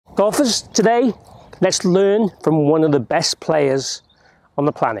Golfers, today, let's learn from one of the best players on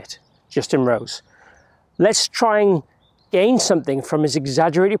the planet, Justin Rose. Let's try and gain something from his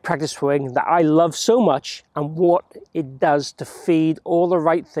exaggerated practice swing that I love so much and what it does to feed all the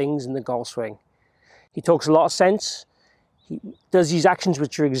right things in the golf swing. He talks a lot of sense. He does these actions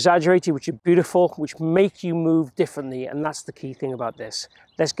which are exaggerated, which are beautiful, which make you move differently, and that's the key thing about this.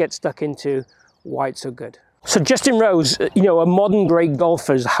 Let's get stuck into why it's so good. So Justin Rose, a modern great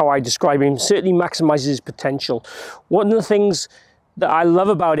golfer is how I describe him, certainly maximizes his potential. One of the things that I love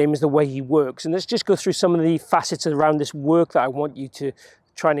about him is the way he works. And let's just go through some of the facets around this work that I want you to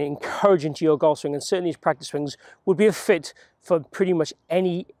try and encourage into your golf swing. And certainly his practice swings would be a fit for pretty much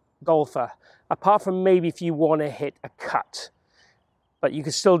any golfer, apart from maybe if you want to hit a cut. But you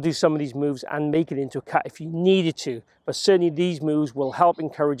can still do some of these moves and make it into a cut if you needed to. But certainly these moves will help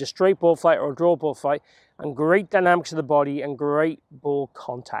encourage a straight ball flight or a draw ball flight, and great dynamics of the body and great ball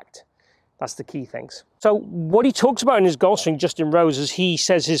contact. That's the key things. So what he talks about in his golf swing, Justin Rose, is he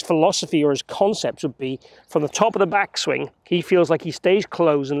says his philosophy or his concepts would be from the top of the backswing, he feels like he stays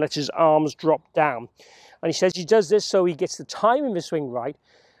closed and lets his arms drop down. And he says he does this so he gets the timing of his swing right,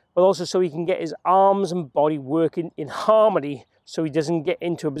 but also so he can get his arms and body working in harmony so he doesn't get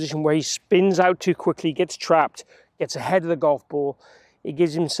into a position where he spins out too quickly, gets trapped, gets ahead of the golf ball. It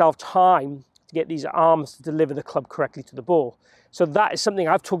gives himself time to get these arms to deliver the club correctly to the ball. So that is something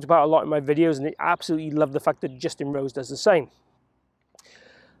I've talked about a lot in my videos, and I absolutely love the fact that Justin Rose does the same.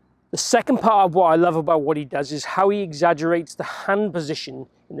 The second part of what I love about what he does is how he exaggerates the hand position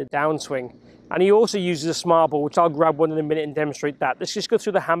in the downswing. And he also uses a smart ball, which I'll grab one in a minute and demonstrate that. Let's just go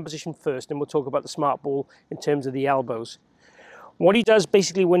through the hand position first, and we'll talk about the smart ball in terms of the elbows. What he does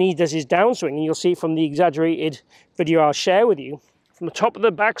basically when he does his downswing, and you'll see from the exaggerated video I'll share with you, from the top of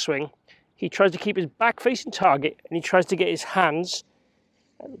the backswing, he tries to keep his back facing target, and he tries to get his hands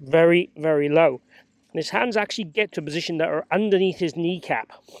very, very low. And his hands actually get to a position that are underneath his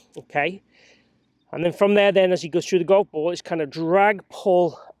kneecap, okay? And then from there, then as he goes through the golf ball, it's kind of drag,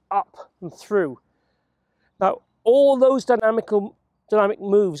 pull up and through. Now, all those dynamic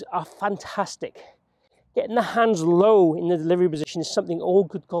moves are fantastic. Getting the hands low in the delivery position is something all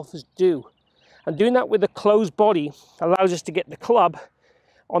good golfers do. And doing that with a closed body allows us to get the club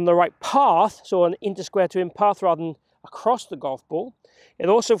on the right path, so an inter-square to in path rather than across the golf ball. It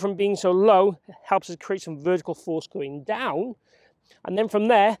also, from being so low, helps us create some vertical force going down. And then from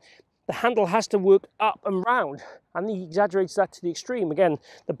there, the handle has to work up and round. And he exaggerates that to the extreme. Again,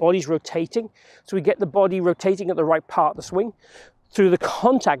 the body's rotating. So we get the body rotating at the right part of the swing through the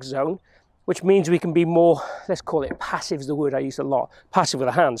contact zone, which means we can be more, let's call it passive is the word I use a lot, passive with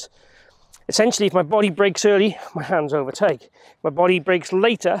the hands. Essentially, if my body breaks early, my hands overtake. If my body breaks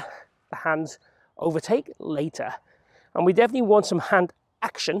later, the hands overtake later. And we definitely want some hand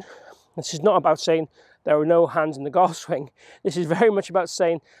action. This is not about saying there are no hands in the golf swing. This is very much about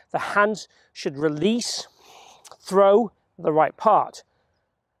saying the hands should release, throw the right part.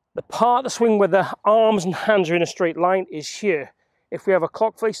 The part of the swing where the arms and hands are in a straight line is here. If we have a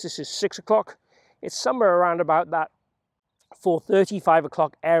clock face, this is 6 o'clock. It's somewhere around about that 4:30, 5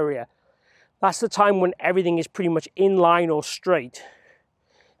 o'clock area. That's the time when everything is pretty much in line or straight.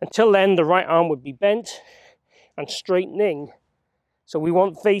 Until then, the right arm would be bent and straightening. So we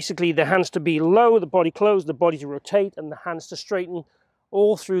want basically the hands to be low, the body closed, the body to rotate, and the hands to straighten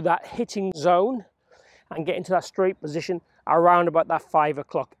all through that hitting zone and get into that straight position around about that 5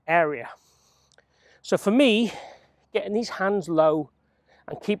 o'clock area. So for me, getting these hands low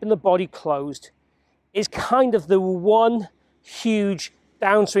and keeping the body closed is kind of the one huge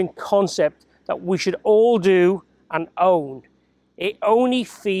downswing concept that we should all do and own. It only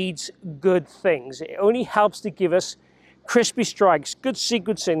feeds good things. It only helps to give us crispy strikes, good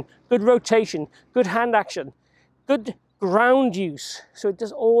sequencing, good rotation, good hand action, good ground use. So it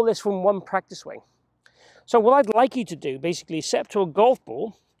does all this from one practice swing. So what I'd like you to do basically is set up to a golf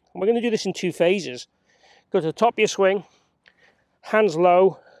ball, and we're going to do this in 2 phases. Go to the top of your swing, hands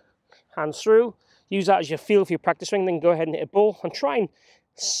low, hands through. Use that as your feel for your practice swing, then go ahead and hit a ball and try and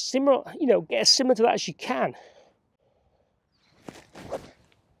similar, get as similar to that as you can.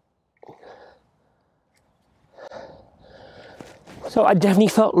 So I definitely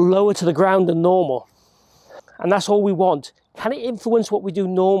felt lower to the ground than normal. And that's all we want. Can it influence what we do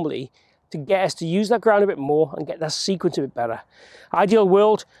normally to get us to use that ground a bit more and get that sequence a bit better? Ideal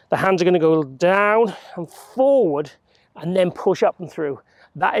world, the hands are going to go down and forward and then push up and through.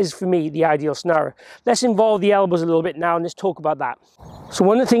 That is, for me, the ideal scenario. Let's involve the elbows a little bit now and let's talk about that. So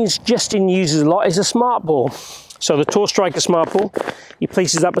one of the things Justin uses a lot is a smart ball. So the Tour Striker smart ball, he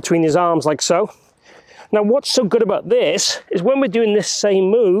places that between his arms like so. Now what's so good about this is when we're doing this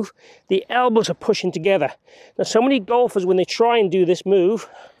same move, the elbows are pushing together. Now so many golfers, when they try and do this move,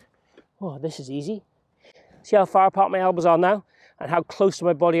 oh, this is easy. See how far apart my elbows are now and how close to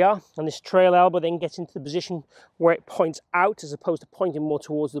my body are? And this trail elbow then gets into the position where it points out as opposed to pointing more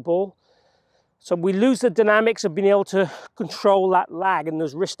towards the ball. So we lose the dynamics of being able to control that lag and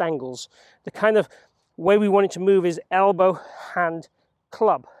those wrist angles. The kind of way we want it to move is elbow, hand,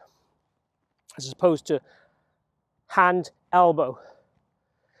 club, as opposed to hand, elbow.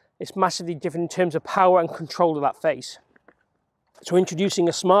 It's massively different in terms of power and control of that face. So introducing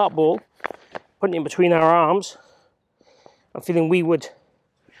a smart ball, putting it in between our arms, I'm feeling we would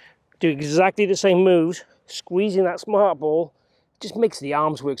do exactly the same moves. Squeezing that smart ball just makes the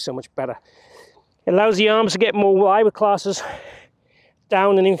arms work so much better. It allows the arms to get more what I would class as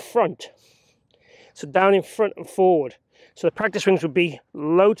down and in front. So down in front and forward. So the practice swings would be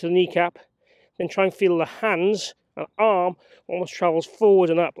low to the kneecap, then try and feel the hands and arm almost travels forward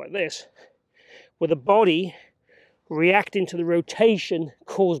and up like this, with the body reacting to the rotation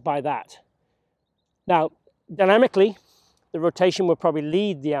caused by that. Now, dynamically, the rotation will probably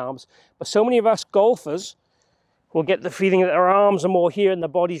lead the arms, but so many of us golfers will get the feeling that our arms are more here and the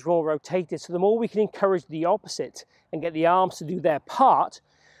body's more rotated. So the more we can encourage the opposite and get the arms to do their part,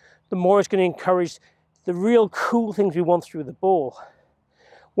 the more it's going to encourage the real cool things we want through the ball.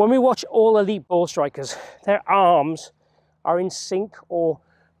 When we watch all elite ball strikers, their arms are in sync, or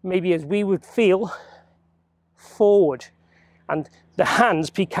maybe as we would feel, forward. And the hands,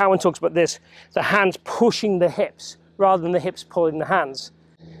 Pete Cowan talks about this, the hands pushing the hips rather than the hips pulling the hands.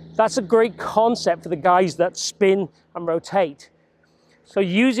 That's a great concept for the guys that spin and rotate. So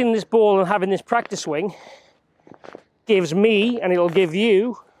using this ball and having this practice swing gives me, and it'll give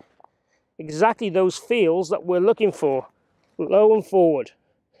you, exactly those feels that we're looking for. Low and forward,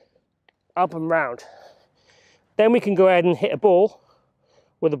 up and round. Then we can go ahead and hit a ball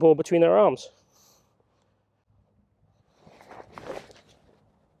with the ball between our arms.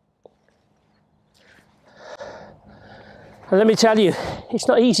 And let me tell you, it's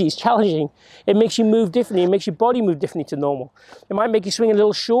not easy, it's challenging. It makes you move differently, it makes your body move differently to normal. It might make you swing a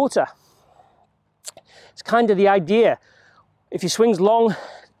little shorter. It's kind of the idea. If your swing's long,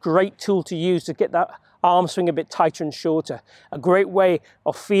 great tool to use to get that arm swing a bit tighter and shorter. A great way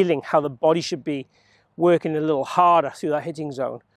of feeling how the body should be working a little harder through that hitting zone.